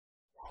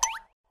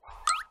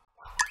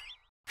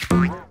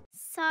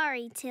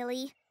Sorry,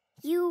 Tillie.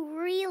 You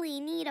really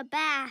need a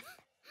bath.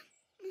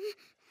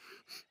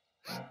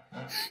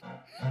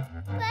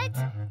 But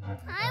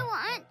I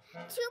want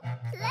to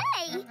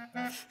play.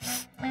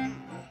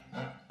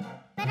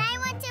 But I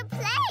want to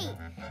play.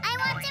 I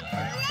want to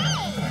play.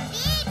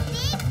 Big,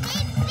 big,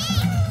 big,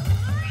 big.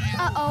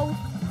 Uh-oh.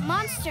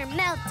 Monster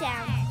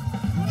meltdown.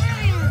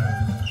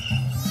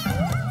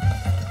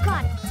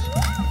 Got it.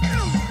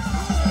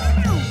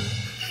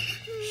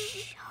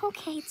 Shh.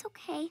 Okay, it's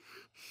okay.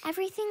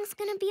 Everything's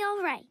gonna be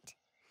all right.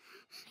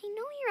 I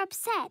know you're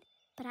upset,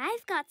 but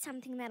I've got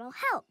something that'll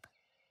help.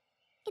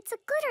 It's a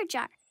glitter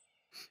jar.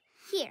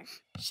 Here,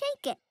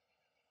 shake it.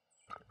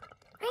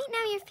 Right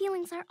now your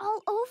feelings are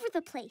all over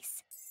the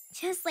place,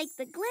 just like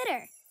the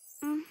glitter.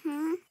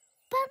 Mm-hmm.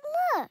 But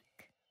look,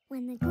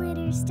 when the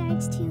glitter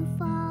starts to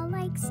fall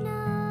like snow,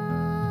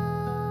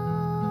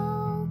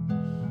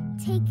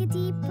 take a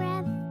deep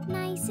breath,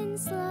 nice and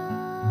slow.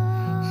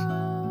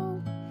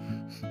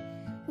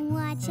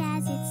 Watch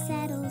as it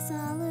settles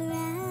all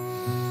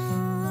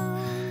around,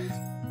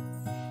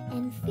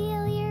 and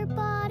feel your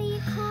body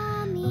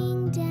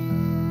calming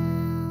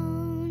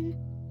down.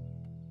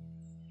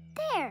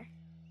 There.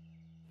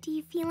 Do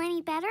you feel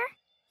any better?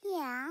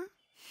 Yeah.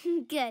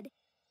 Good.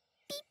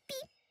 Beep,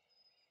 beep.